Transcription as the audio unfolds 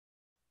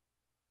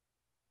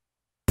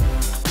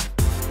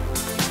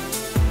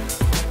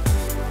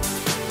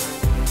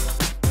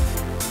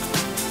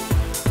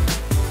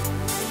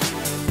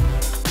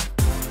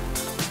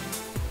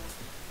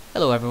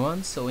Hello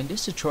everyone, so in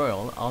this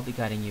tutorial I'll be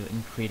guiding you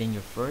in creating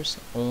your first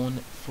own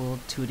full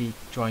 2D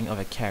drawing of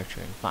a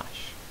character in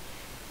Flash.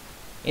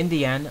 In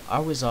the end,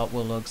 our result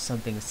will look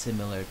something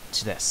similar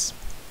to this,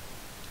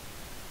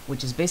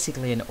 which is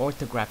basically an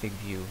orthographic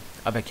view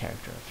of a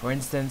character. For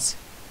instance,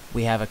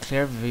 we have a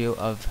clear view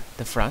of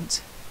the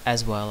front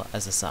as well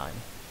as the side.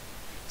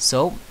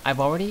 So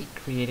I've already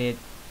created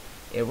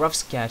a rough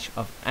sketch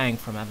of AANG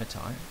from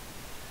Avatar,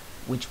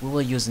 which we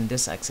will use in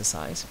this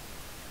exercise.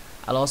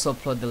 I'll also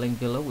upload the link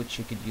below, which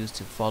you could use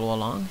to follow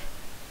along.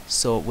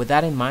 So with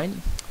that in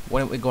mind, why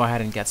don't we go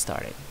ahead and get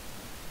started.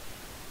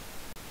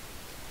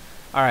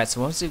 Alright, so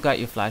once you've got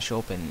your Flash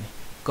open,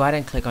 go ahead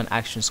and click on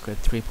ActionScript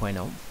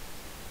 3.0.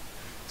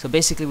 So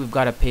basically we've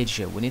got a page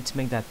here. We need to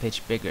make that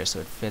page bigger so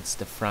it fits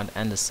the front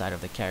and the side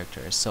of the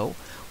character. So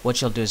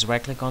what you'll do is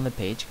right click on the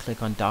page,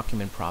 click on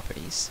Document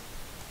Properties.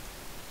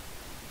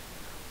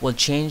 We'll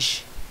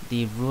change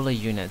the ruler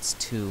units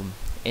to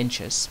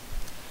inches.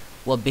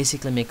 We'll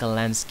basically make a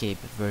landscape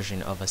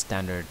version of a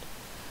standard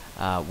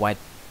white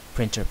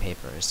printer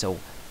paper. So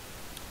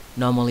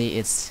normally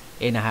it's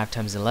 8.5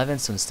 times 11,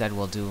 so instead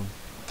we'll do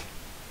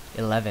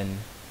 11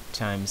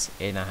 times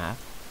 8.5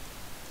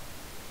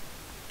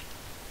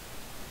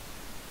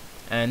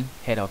 and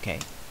hit OK.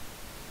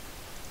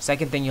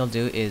 Second thing you'll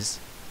do is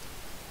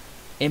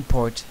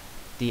import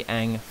the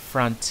AANG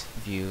front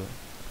view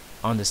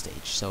on the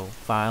stage. So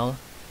File,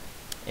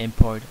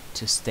 Import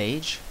to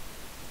Stage.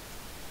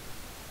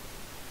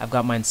 I've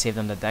got mine saved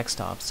on the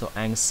desktop, so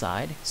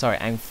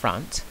AANG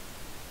front.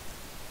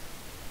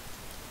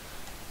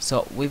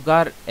 So we've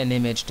got an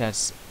image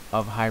that's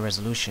of high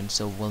resolution,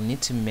 so we'll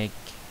need to make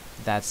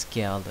that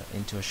scaled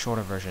into a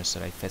shorter version so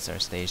that it fits our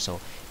stage. So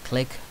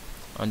click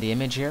on the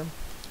image here,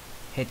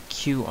 hit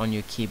Q on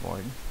your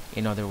keyboard.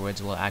 In other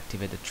words, we'll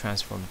activate the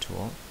transform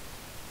tool,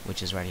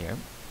 which is right here,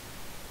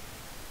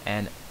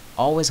 and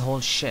always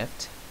hold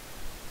Shift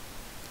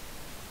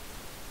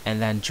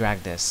and then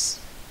drag this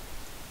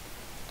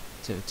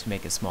to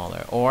make it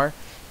smaller. Or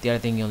the other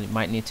thing you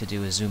might need to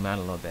do is zoom out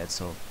a little bit,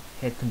 so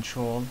hit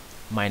Control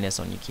minus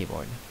on your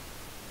keyboard,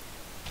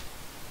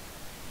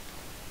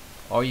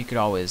 or you could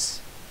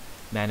always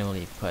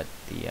manually put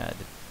the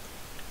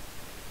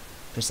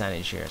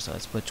percentage here. So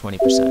let's put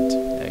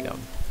 20%. There you go.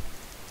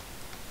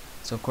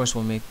 So of course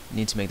we'll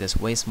need to make this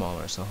way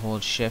smaller, so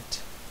hold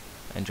Shift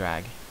and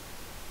drag.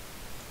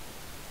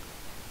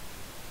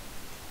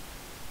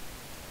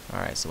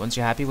 Alright, so once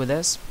you're happy with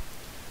this,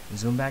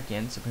 zoom back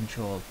in, so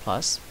Control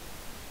plus.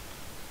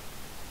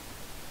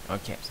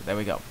 Okay, so there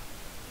we go.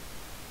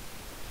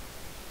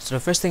 So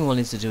the first thing we'll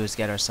need to do is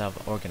get ourselves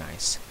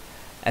organized.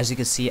 As you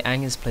can see,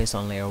 AANG is placed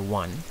on layer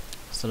 1.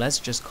 So let's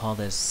just call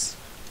this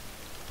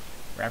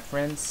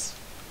reference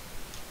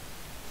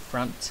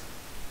front.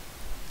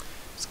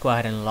 Let's go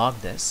ahead and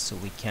log this so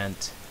we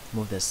can't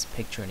move this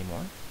picture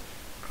anymore.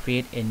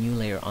 Create a new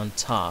layer on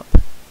top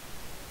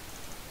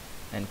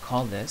and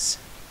call this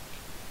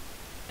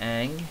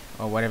AANG,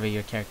 or whatever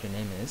your character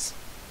name is,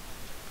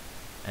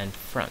 and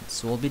front.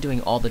 So we'll be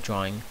doing all the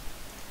drawing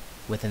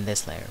within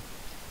this layer.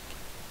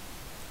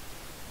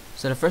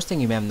 So the first thing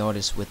you may have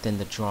noticed within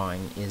the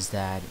drawing is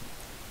that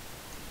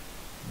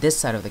this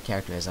side of the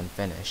character is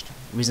unfinished.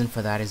 Reason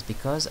for that is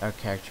because our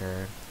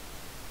character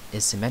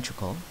is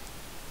symmetrical,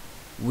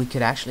 we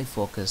could actually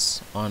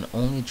focus on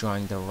only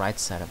drawing the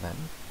right side of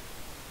them,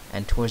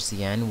 and towards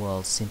the end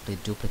we'll simply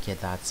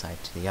duplicate that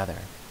side to the other.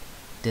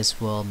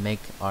 This will make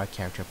our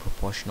character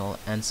proportional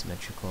and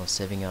symmetrical,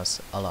 saving us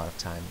a lot of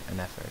time and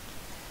effort.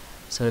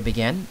 So to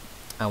begin,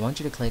 I want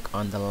you to click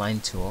on the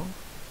line tool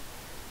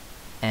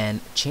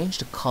and change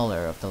the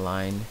color of the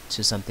line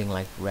to something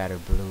like red or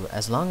blue,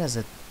 as long as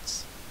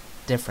it's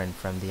different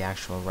from the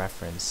actual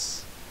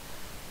reference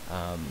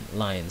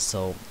line,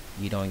 so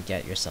you don't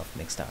get yourself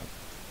mixed up.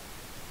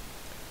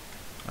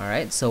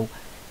 Alright, so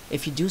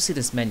if you do see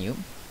this menu,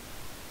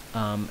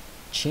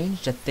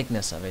 change the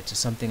thickness of it to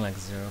something like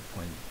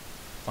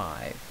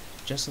 0.5,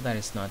 just so that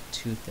it's not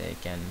too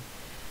thick and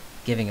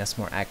giving us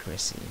more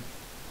accuracy.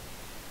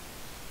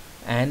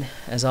 And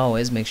as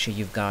always, make sure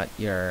you've got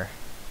your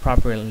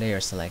proper layer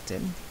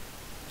selected.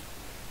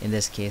 In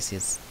this case,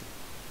 it's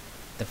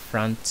the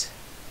front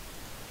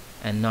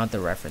and not the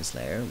reference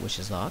layer, which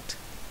is locked.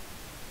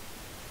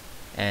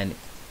 And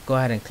go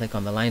ahead and click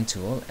on the line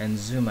tool and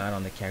zoom out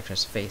on the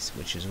character's face,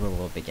 which is where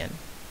we'll begin.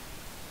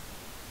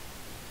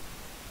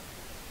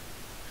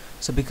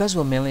 So because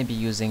we'll mainly be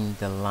using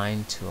the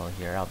line tool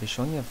here, I'll be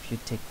showing you a few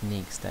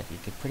techniques that you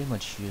could pretty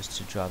much use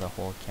to draw the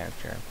whole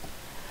character.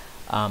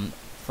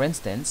 For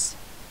instance,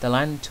 the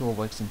line tool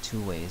works in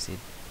two ways. It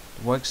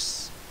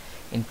works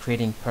in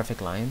creating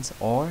perfect lines,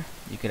 or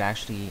you could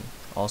actually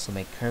also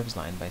make curves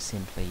line by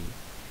simply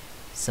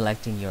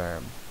selecting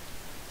your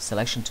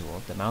selection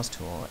tool, the mouse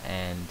tool,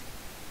 and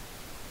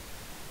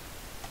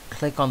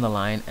click on the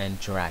line and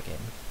drag it.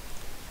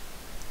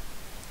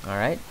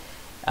 Alright,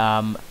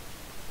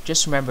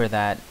 just remember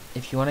that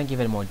if you want to give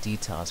it more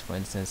details, for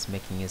instance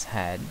making his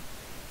head,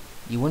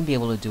 you wouldn't be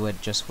able to do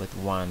it just with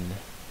one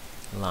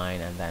line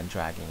and then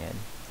dragging it.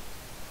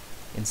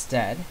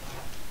 Instead,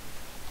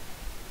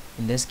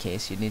 in this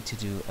case you need to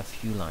do a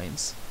few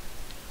lines.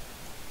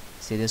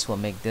 See, this will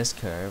make this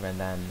curve, and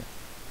then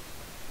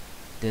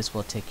this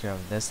will take care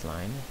of this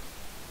line,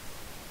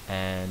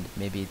 and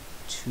maybe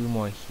two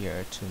more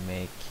here to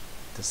make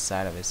the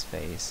side of his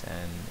face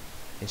and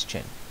his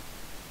chin.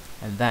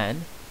 And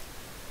then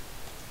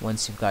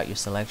once you've got your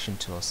selection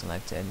tool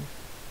selected,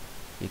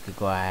 you could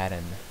go ahead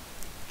and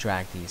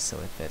drag these so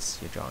it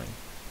fits your drawing.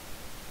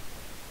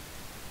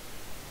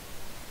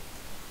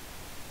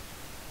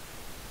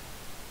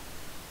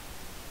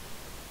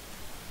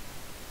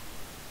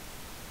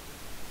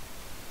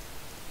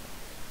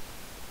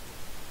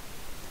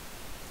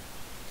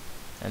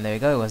 And there you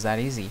go, it was that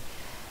easy.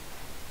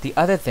 The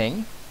other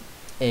thing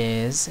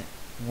is,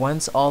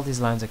 once all these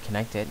lines are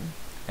connected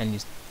and you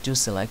do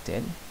select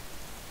it,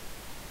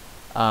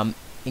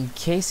 in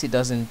case it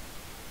doesn't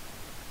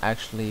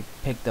actually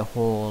pick the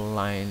whole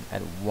line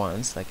at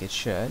once like it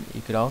should,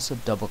 you could also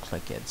double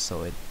click it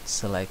so it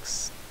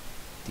selects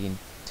the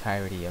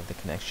entirety of the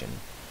connection.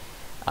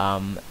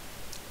 On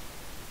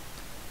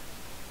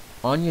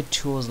your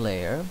tools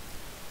layer,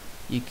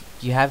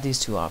 you have these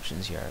two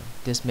options here.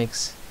 This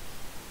makes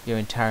your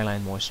entire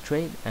line more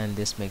straight, and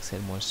this makes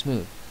it more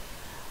smooth.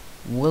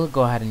 We'll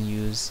go ahead and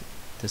use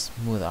the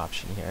smooth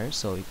option here,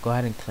 so you go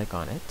ahead and click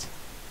on it.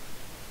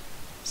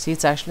 See,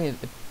 it's actually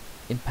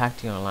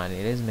impacting our line.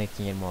 It is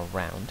making it more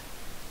round,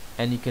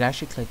 and you could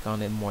actually click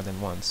on it more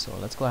than once, so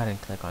let's go ahead and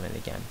click on it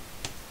again.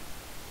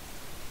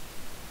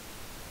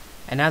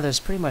 And now there's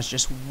pretty much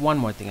just one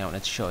more thing I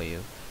want to show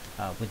you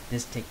with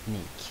this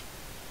technique.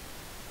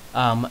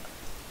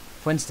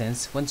 For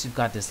instance, once you've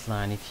got this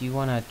line, if you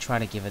want to try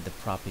to give it the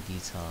proper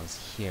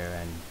details here,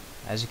 and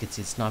as you can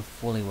see, it's not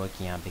fully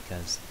working out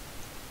because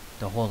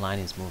the whole line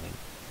is moving.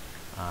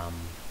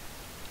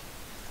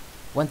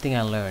 One thing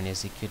I learned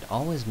is you could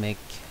always make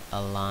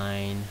a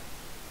line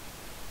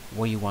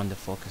where you want the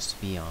focus to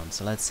be on.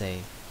 So let's say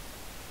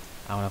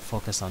I want to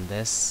focus on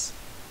this,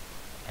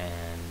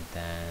 and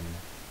then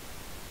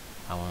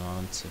I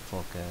want to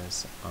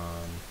focus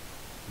on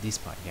this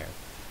part here.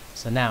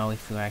 So now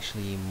if you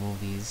actually move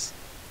these,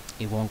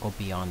 it won't go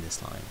beyond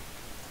this line.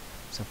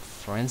 So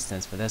for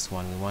instance, for this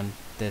one, we want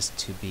this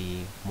to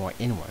be more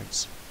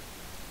inwards.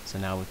 So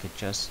now we could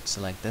just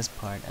select this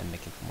part and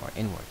make it more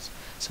inwards.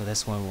 So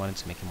this one we wanted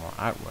to make it more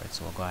outwards,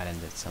 so we'll go ahead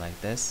and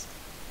select this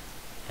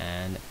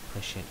and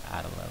push it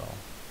out a little.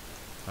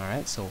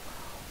 Alright, so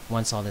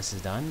once all this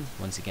is done,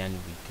 once again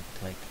we could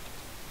click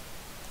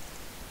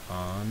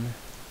on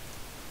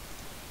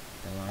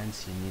the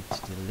lines you need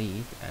to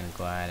delete and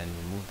go ahead and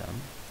remove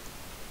them.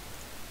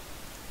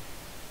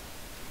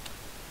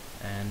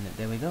 And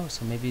there we go.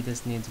 So maybe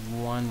this needs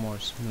one more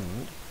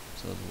smooth,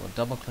 so we'll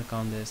double click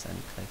on this and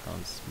click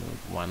on smooth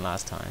one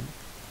last time,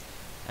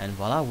 and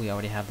voila, we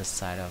already have the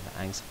side of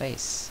AANG's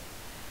face.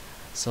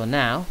 So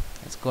now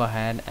let's go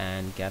ahead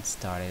and get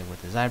started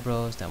with his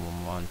eyebrows, then we'll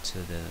move on to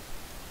the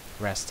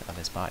rest of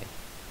his body.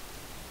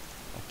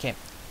 Okay,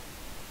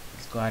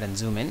 let's go ahead and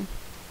zoom in.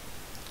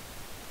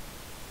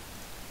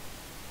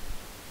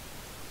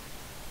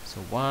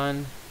 So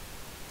one.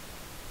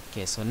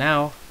 Okay, so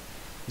now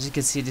as you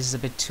can see, this is a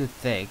bit too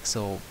thick,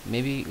 so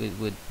maybe it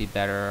would be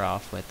better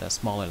off with a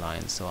smaller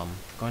line. So I'm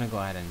going to go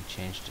ahead and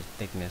change the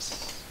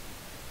thickness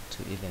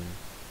to even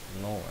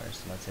lower,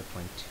 so let's say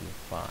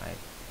 0.25.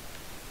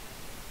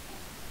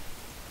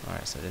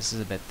 Alright, so this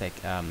is a bit thick,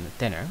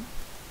 thinner.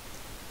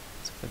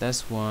 So for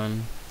this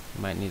one,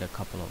 you might need a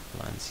couple of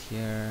lines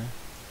here.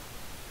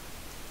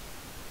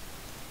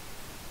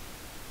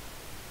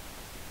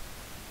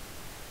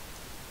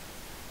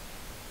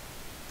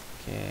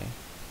 Okay.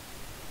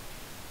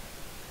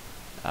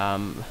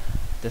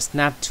 The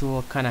snap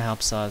tool kind of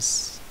helps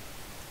us,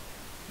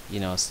 you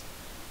know,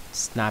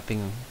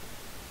 snapping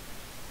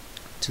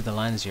to the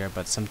lines here,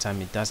 but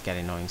sometimes it does get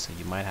annoying, so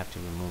you might have to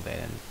remove it,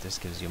 and this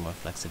gives you more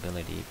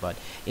flexibility, but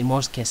in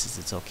most cases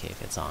it's okay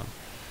if it's on.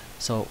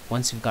 So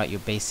once you've got your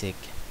basic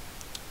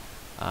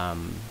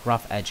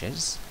rough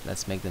edges,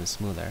 let's make them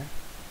smoother.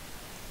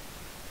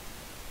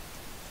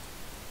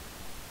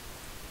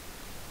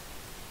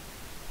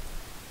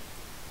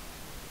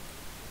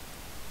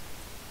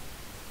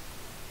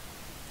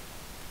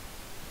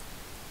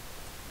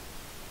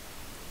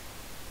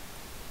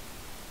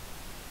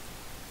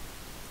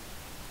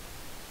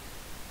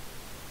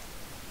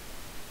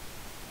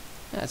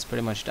 That's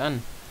pretty much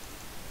done.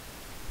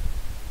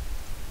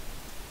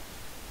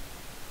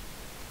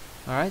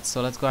 Alright,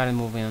 so let's go ahead and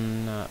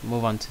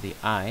move on to the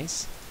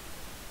eyes.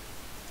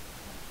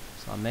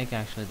 So I'll make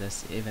actually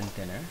this even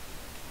thinner.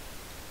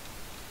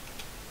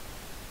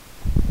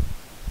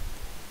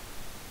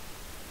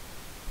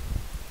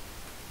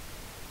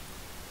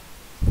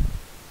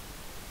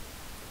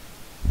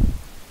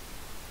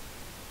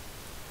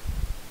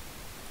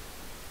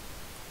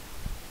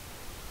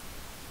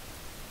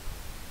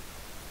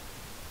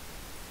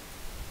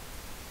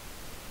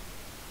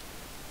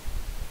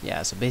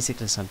 Yeah, so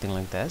basically something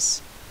like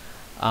this.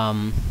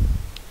 In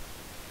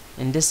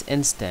this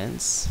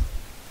instance,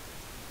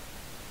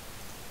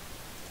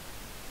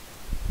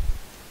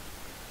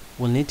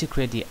 we'll need to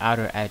create the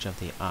outer edge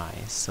of the eye.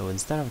 So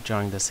instead of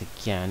drawing this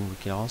again, we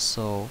can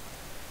also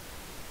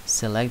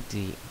select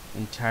the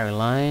entire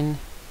line,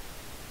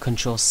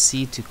 Control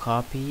C to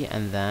copy,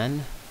 and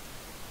then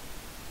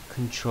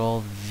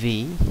Control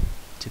V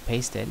to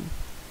paste it.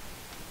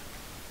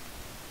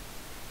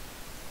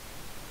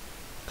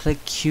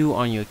 Click Q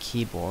on your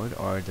keyboard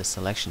or the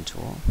selection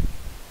tool,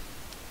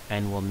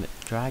 and we'll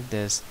drag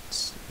this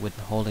with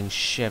holding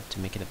Shift to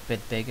make it a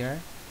bit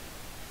bigger,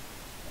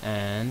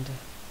 and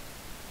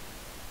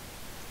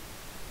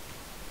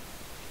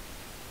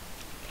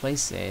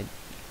place it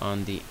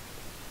on the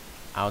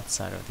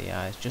outside of the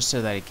eyes, just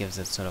so that it gives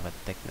it sort of a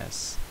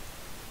thickness.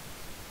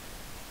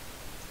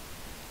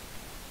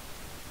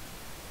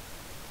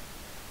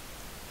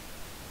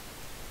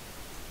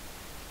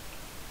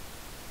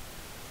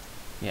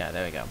 Yeah,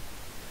 there we go.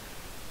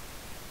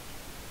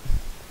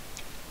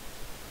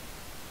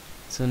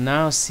 So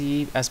now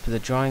see, as per the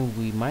drawing,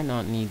 we might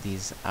not need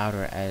these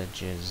outer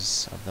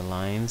edges of the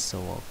lines, so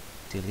we'll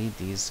delete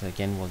these. So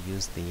again, we'll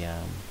use the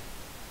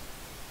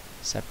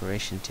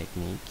separation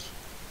technique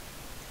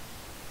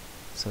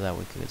so that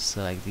we could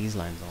select these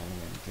lines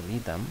only and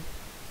delete them.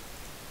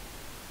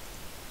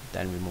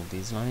 Then remove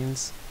these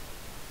lines,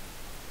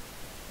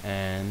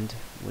 and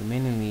we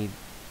mainly need,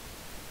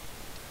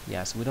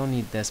 yeah, so we don't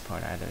need this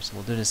part either, so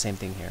we'll do the same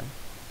thing here.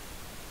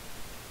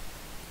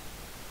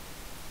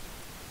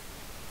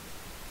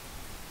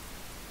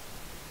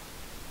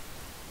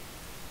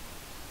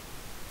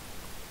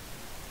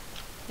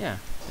 Yeah,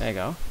 there you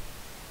go.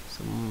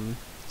 So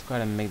let's go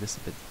ahead and make this a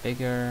bit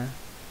bigger.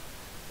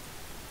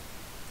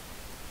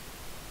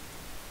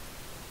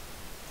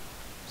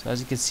 So as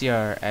you can see,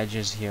 our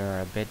edges here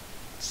are a bit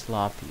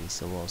sloppy,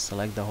 so we'll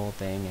select the whole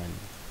thing and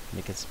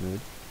make it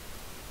smooth.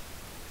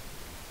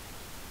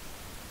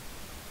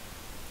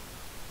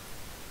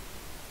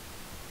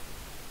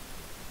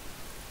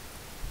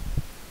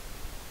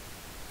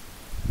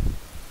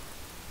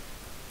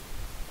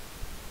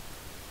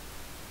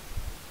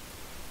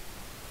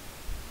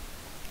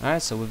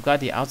 Alright, so we've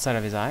got the outside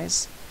of his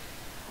eyes.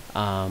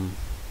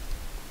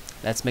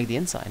 Let's make the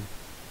inside.